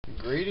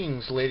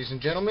Greetings, ladies and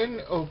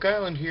gentlemen. Oak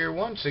Island here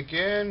once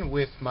again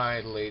with my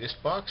latest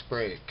box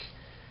break.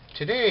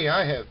 Today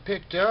I have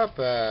picked up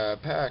a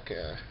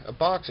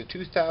box of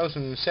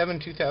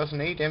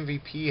 2007-2008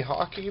 MVP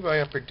hockey by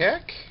Upper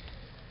Deck.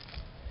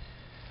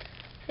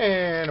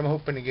 And I'm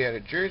hoping to get a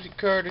jersey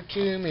card or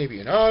two,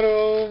 maybe an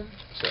auto.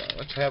 So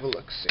let's have a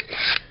look-see.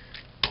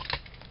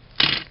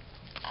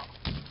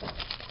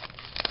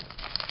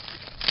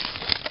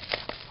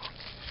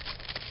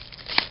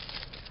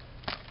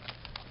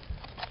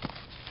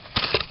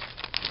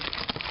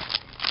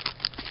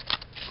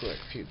 Quite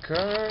a few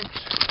cards.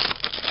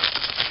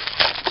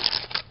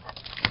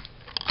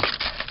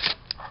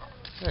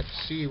 Let's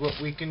see what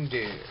we can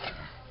do.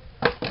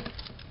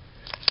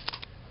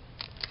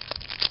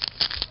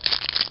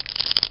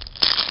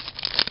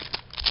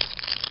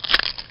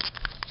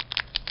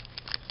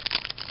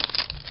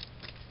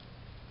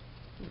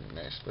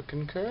 Nice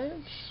looking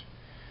cards.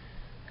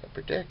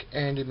 Upper Deck,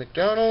 Andy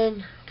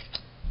McDonald,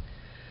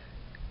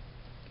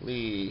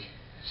 Lee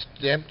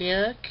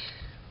Stempniak,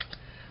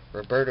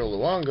 Roberto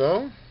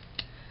Luongo,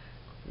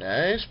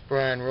 nice,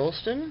 Brian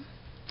Rolston,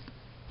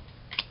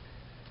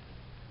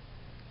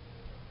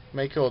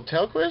 Michael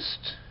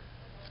Telquist,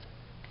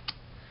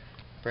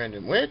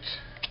 Brandon Witt,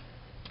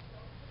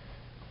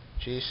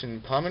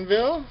 Jason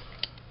Pominville,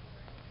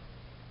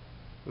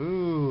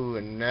 ooh,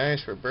 a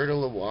nice Roberto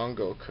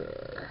Luongo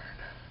card,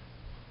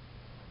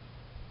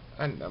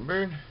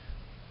 unnumbered.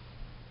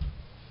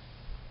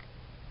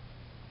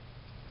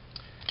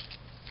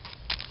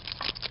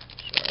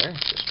 Sorry,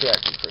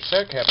 distracted for a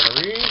sec, having to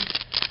read.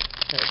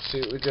 Let's see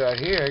what we got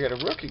here. I got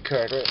a rookie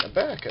card right in the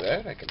back of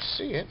that. I can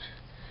see it.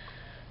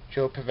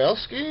 Joe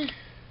Pavelski,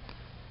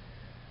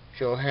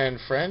 Johan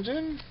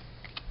Franzen,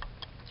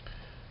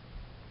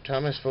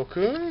 Thomas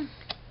Vokoun,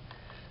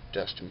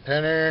 Dustin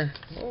Penner,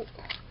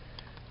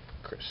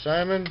 Chris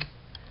Simon,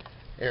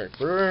 Eric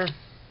Brewer,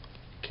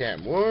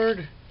 Cam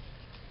Ward,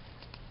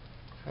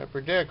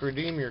 Upper Deck,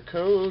 redeem your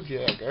code,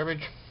 yeah,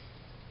 garbage.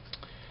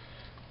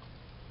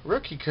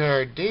 Rookie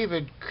card,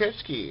 David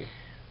Kretsky.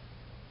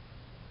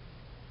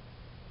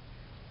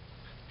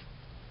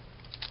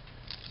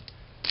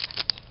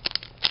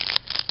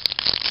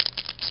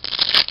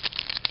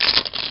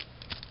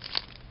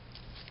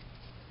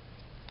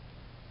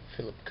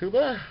 Philip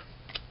Kuba,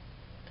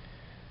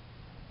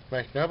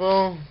 Mike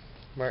Nubble,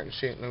 Martin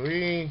St.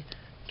 Louis,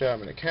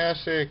 Dominic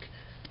Hasek,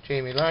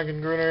 Jamie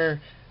Langenbrunner,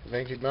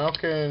 Venky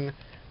Malkin,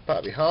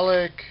 Bobby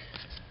Hollick,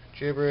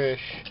 Gibberish,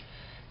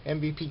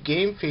 MVP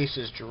Game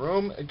Faces,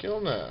 Jerome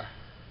Agilna.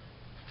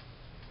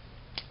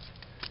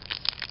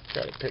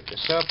 Got to pick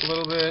this up a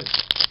little bit.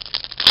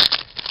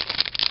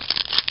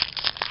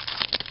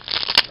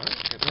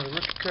 Got another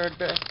rookie card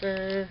back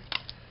there.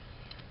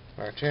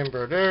 Martin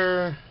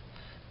Brodeur,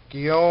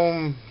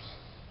 Guillaume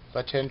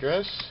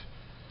Latendresse,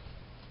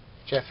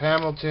 Jeff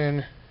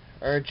Hamilton,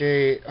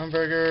 RJ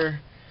Umberger,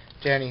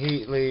 Danny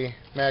Heatley,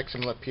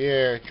 Maxim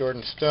Lapierre,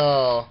 Jordan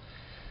Stahl.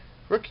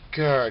 Rookie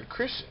card,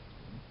 Chris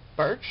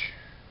Barch.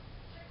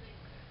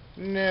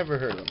 Never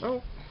heard of him.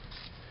 Oh.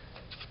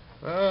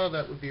 Well,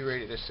 that would be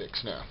rated a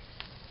 6 now.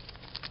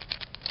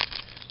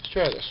 Let's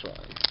try this one.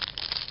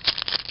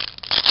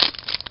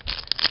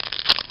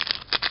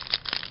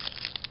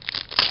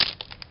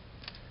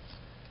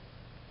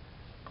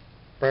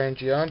 Brian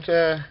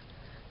Gionta,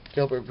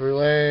 Gilbert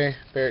Brule,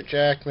 Barrett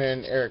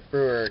Jackman, Eric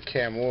Brewer,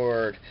 Cam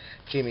Ward,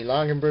 Jamie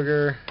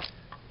Longenberger,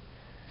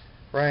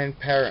 Ryan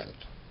Parent.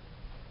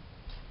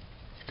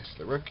 That's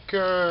the rookie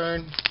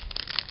card.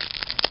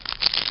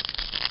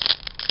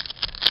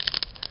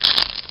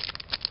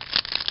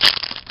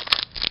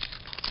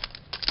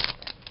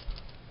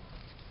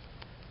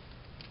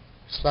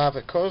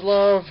 Slavik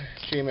Kozlov,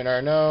 Jamin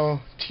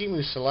Arnaud,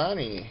 Timu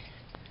Solani,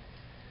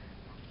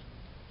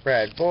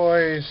 Brad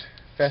Boys,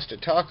 Vesta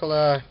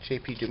Takala,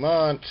 J.P.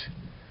 Dumont,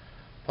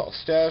 Paul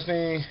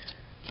Stastny,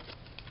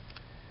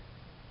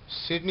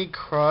 Sidney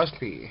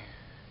Crosby.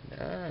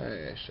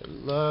 Nice. I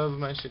love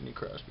my Sidney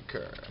Crosby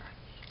card.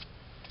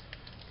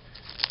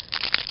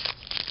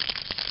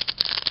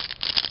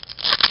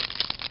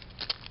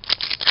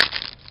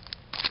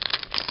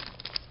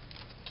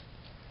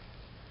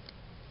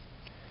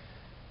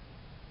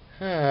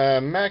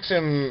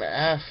 Maxim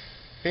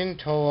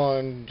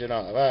Afinton,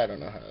 I don't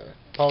know how.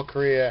 Paul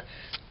Correa,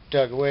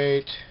 Doug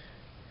Waite,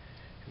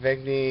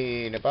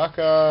 Evgeny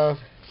Nabokov,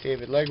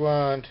 David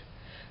Legwand,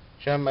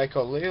 John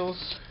Michael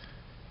Leals,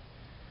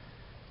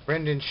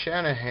 Brendan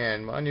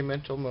Shanahan,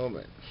 Monumental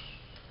Moments.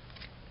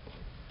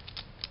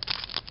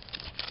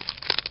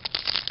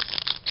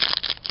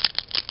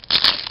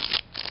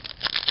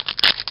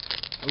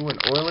 Ooh, an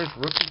Oilers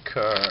rookie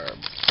card.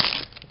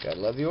 Gotta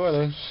love the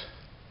Oilers.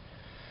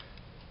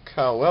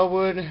 Kyle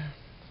Wellwood,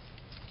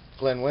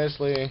 Glenn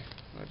Wesley,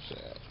 what's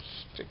that?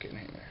 Stick in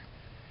here.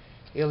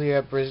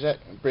 Ilya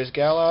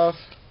Brizgalov,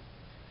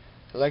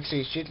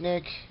 Alexei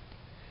Shitnik,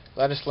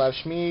 Ladislav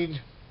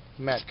Schmid,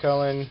 Matt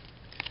Cullen,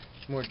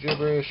 more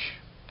gibberish,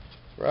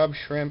 Rob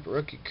Shrimp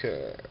rookie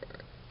card.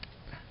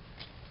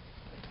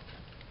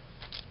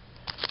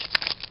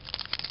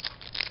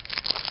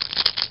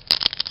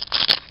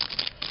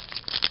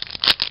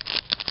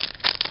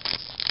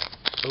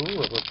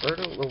 Ooh,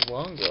 Roberto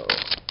Luongo.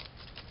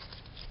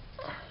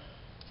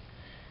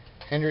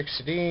 Henrik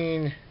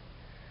Sedin.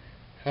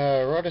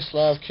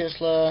 Rodislav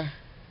Kisla.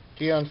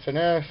 Dion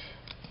Phaneuf.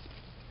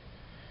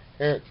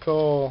 Eric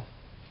Cole.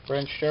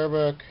 Brent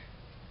Starbuk.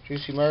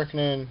 Jussi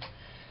Markkanen.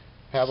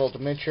 Pavel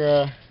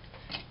Demitra.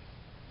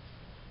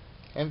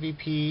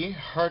 MVP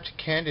Hart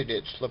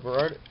candidates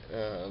Roberto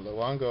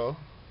Luongo.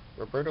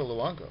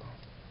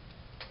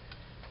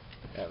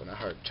 Having a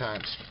hard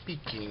time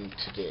speaking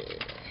today.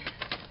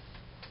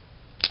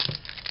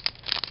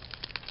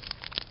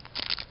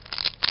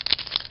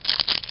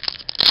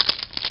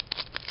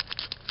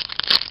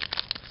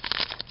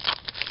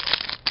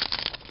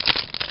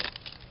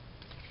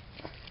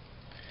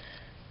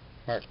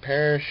 Mark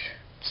Parrish,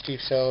 Steve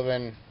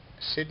Sullivan,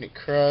 Sidney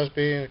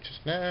Crosby, which is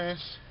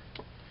nice.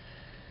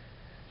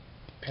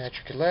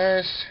 Patrick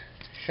Elias,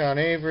 Sean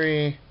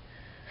Avery,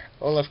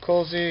 Olaf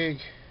Kolzig,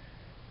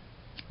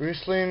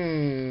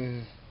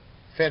 Ruslan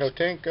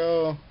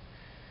Fedotenko,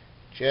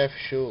 Jeff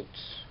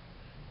Schultz,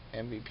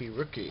 MVP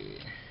rookie.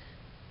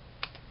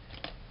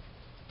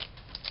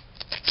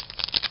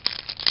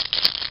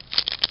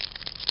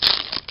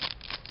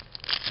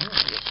 Oh,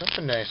 got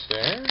something nice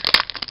there.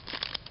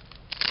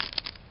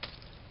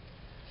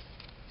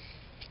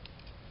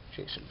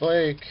 Jason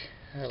Blake,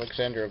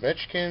 Alexander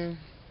Ovechkin,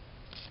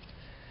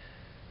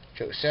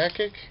 Joe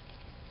Sakic,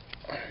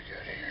 what do we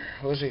got here?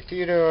 Jose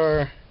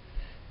Theodore,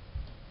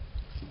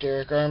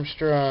 Derek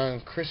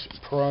Armstrong, Chris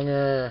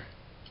Pronger,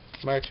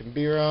 Martin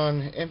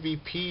Biron,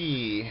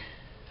 MVP,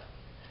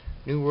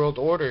 New World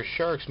Order,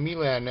 Sharks,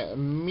 Milan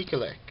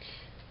Michalek.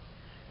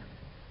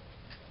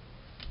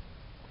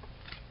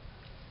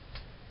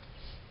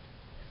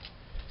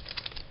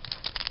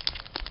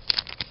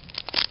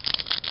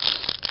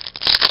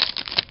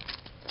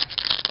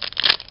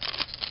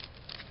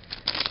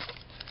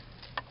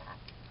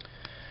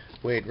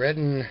 Wade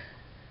Redden,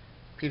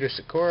 Peter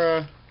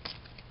Sikora,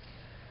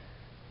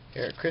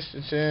 Eric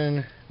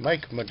Christensen,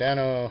 Mike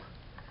Modano,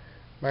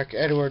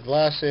 Marc-Edouard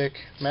Vlasic,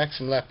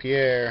 Maxime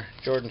Lapierre,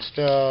 Jordan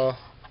Stahl,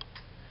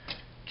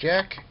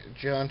 Jack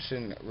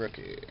Johnson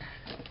rookie.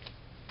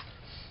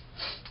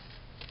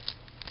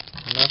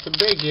 Nothing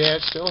big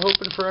yet, still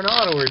hoping for an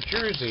auto or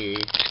jersey.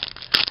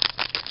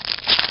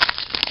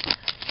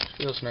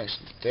 Feels nice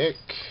and thick.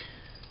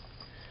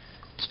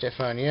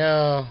 Stefan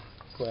Yell,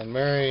 Glenn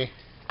Murray,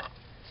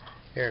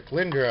 Eric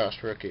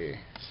Lindros rookie.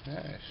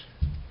 Nice.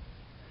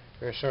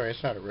 Or sorry,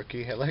 it's not a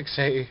rookie.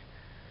 Alexei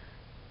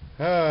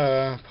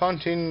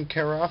Pontin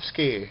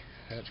Karovsky.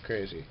 That's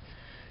crazy.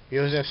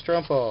 Josef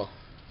Strumpel.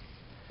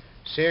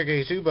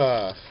 Sergei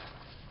Zubov.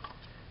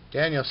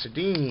 Daniel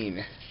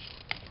Sedin.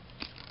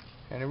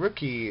 And a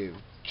rookie,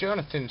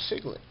 Jonathan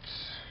Siglitz.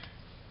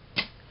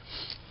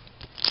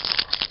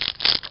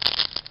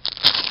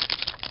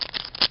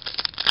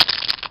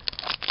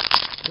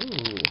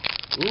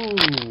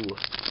 Ooh.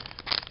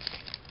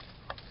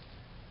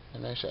 A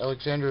nice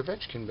Alexander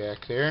Ovechkin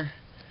back there.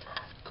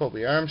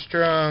 Colby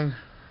Armstrong,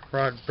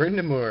 Rod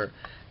Brindamore,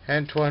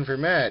 Antoine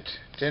Vermette,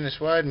 Dennis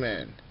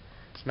Weidman,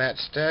 Matt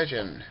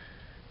Stajan,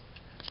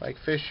 Mike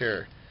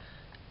Fisher,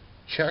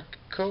 Chuck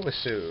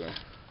Kovasu.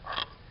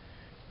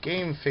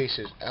 Game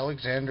faces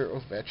Alexander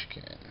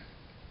Ovechkin.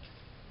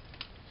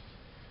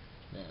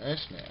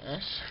 Nice.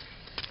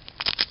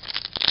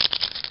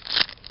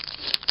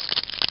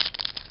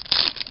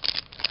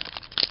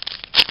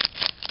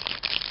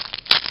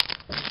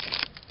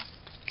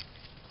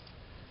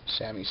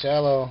 Sammy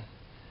Salo,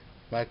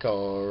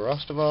 Michael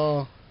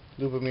Rostoval,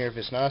 Lubomir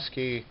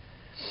Visnovsky,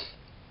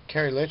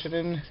 Kerry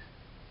Lehtinen,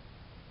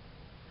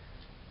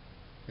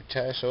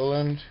 Matthias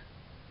Oland,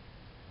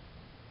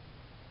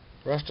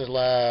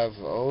 Rostislav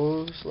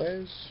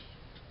Osles,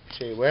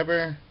 Shea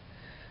Weber,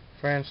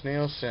 Franz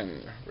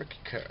Nielsen, rookie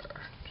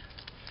card.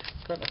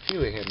 Got a few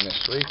of him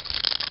this week.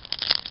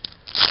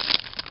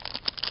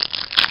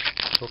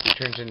 Hope he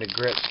turns into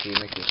Gretzky,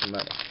 making some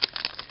money.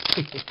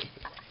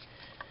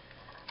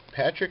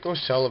 Patrick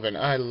O'Sullivan.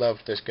 I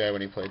loved this guy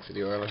when he played for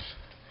the Oilers.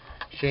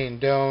 Shane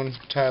Doan,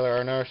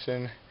 Tyler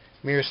Arnarsson,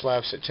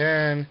 Miroslav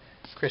Satan,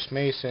 Chris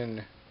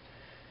Mason,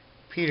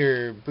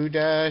 Peter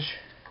Budaj,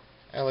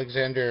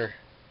 Alexander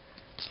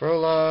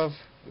Frolov.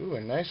 Ooh, a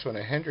nice one,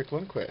 a Hendrik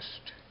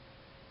Lundqvist.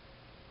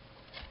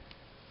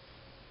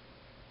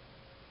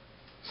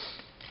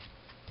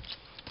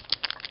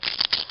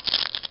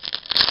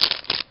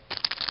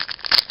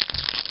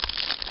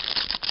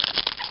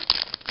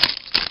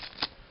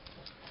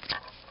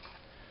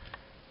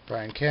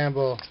 Brian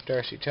Campbell,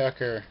 Darcy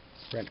Tucker,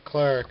 Brent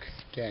Clark,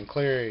 Dan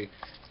Cleary,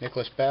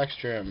 Nicholas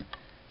Backstrom,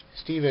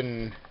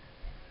 Stephen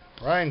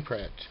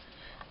Reinpret,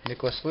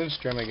 Nicholas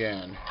Lindstrom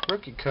again,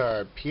 rookie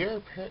card,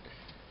 Pierre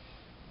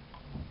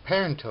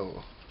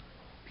Parenteau.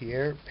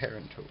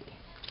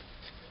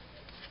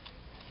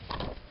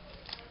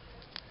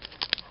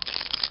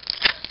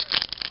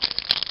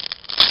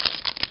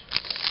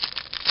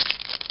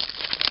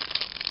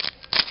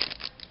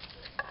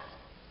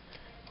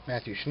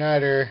 Matthew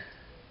Schneider,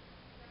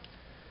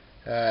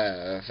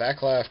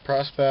 Vaclav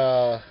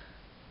Prospal,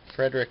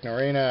 Frederick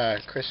Norena,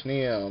 Chris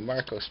Neal,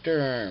 Marco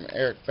Sturm,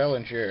 Eric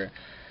Bellinger,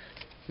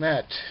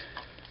 Matt,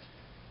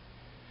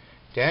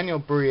 Daniel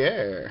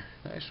Briere,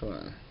 nice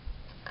one.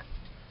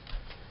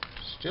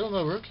 Still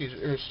no rookies,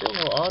 or still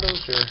no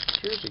autos or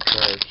jersey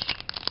cards.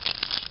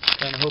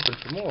 Kind of hoping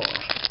for more.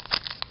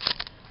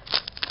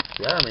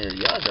 Jaromir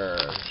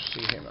Jagr,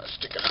 see him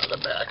sticking out of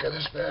the back of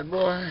this bad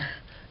boy.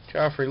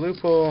 Joffrey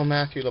Lupul,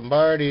 Matthew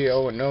Lombardi,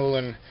 Owen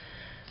Nolan,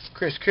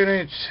 Chris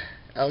Kunitz,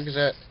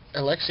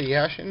 Alexei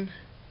Yashin,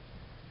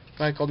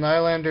 Michael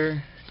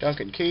Nylander,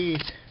 Duncan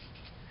Keith,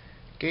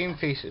 Game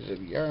Faces of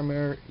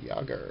Jaromir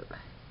Jagr.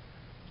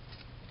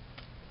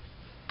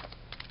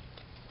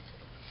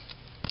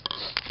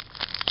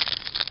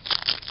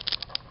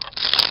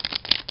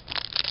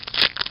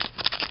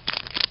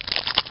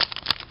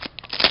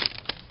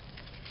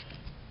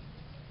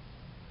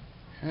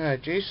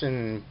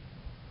 Jason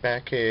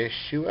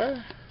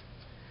Bakashua,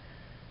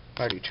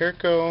 Marty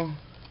Turco,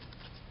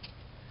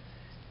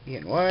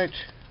 Ian White,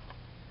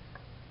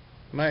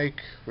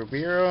 Mike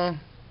Ribeiro,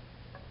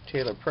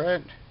 Taylor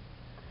Pratt,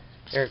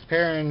 Eric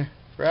Perrin,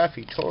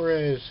 Rafi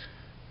Torres,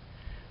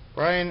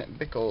 Brian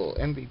Bickle,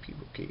 MVP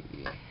bookie.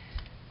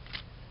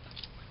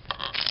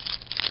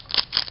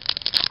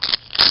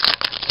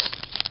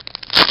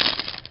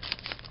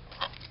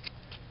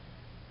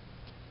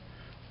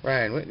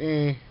 Ryan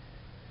Whitney,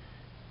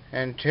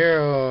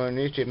 Antero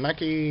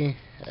Nichimaki,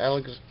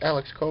 Alex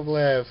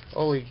Kovalev,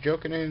 Oli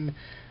Jokinen,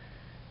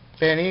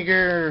 Ben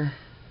Eager,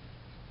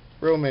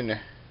 Roman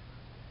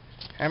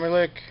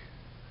Hammerlick,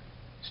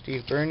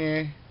 Steve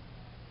Bernier,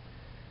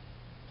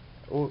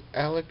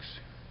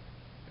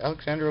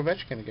 Alexander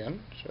Ovechkin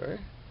again, sorry.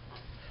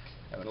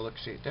 Having a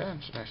look-see at that.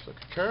 It's a nice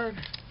looking card.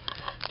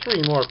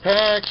 3 more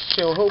packs,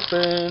 still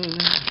hoping.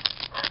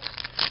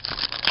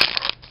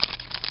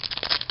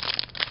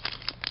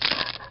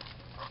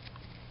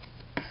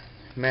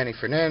 Manny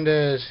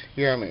Fernandez,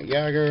 Jaromir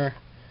Jagr,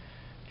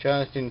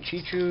 Jonathan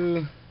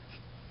Chichu,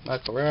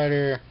 Michael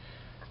Ryder,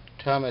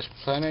 Thomas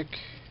Plenek,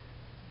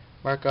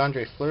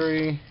 Marc-Andre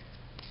Fleury,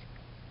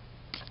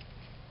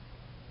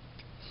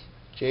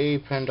 Jay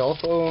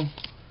Pandolfo,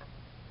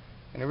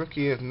 and a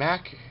rookie of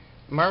Mark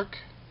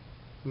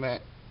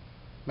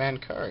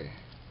Mancari.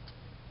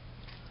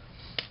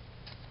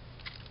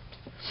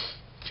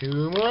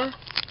 2 more.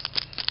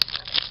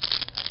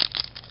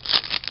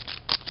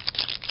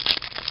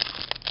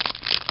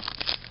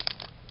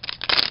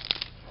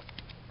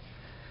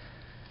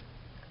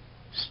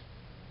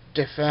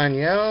 Stefan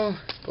Yell,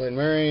 Glenn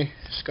Murray,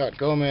 Scott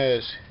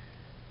Gomez,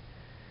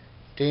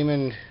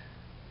 Damon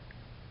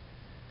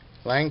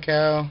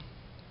Langkow,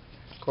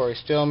 Corey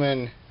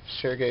Stillman,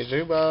 Sergei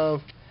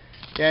Zubov,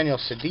 Daniel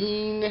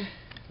Sedin,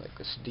 like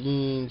the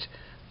Sedins,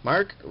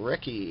 Mark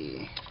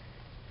Recchi,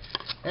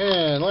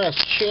 and last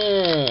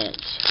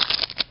chance.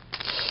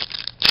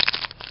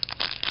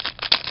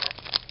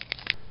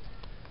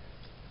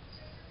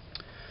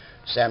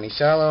 Sammy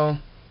Salo,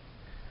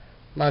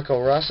 Michael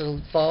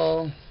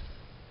Rossifal,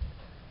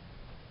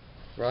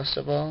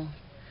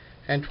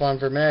 Antoine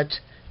Vermette,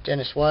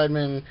 Dennis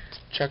Wideman,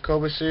 Chuck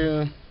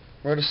Kobasu,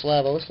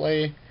 Rostislav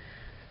Osley,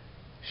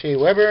 Shea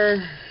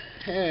Weber,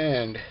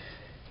 and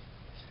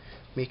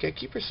Mika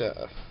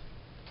Kiprusoff.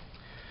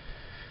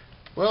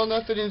 Well,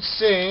 nothing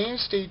insane.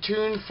 Stay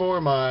tuned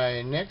for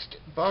my next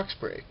box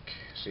break.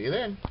 See you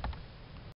then.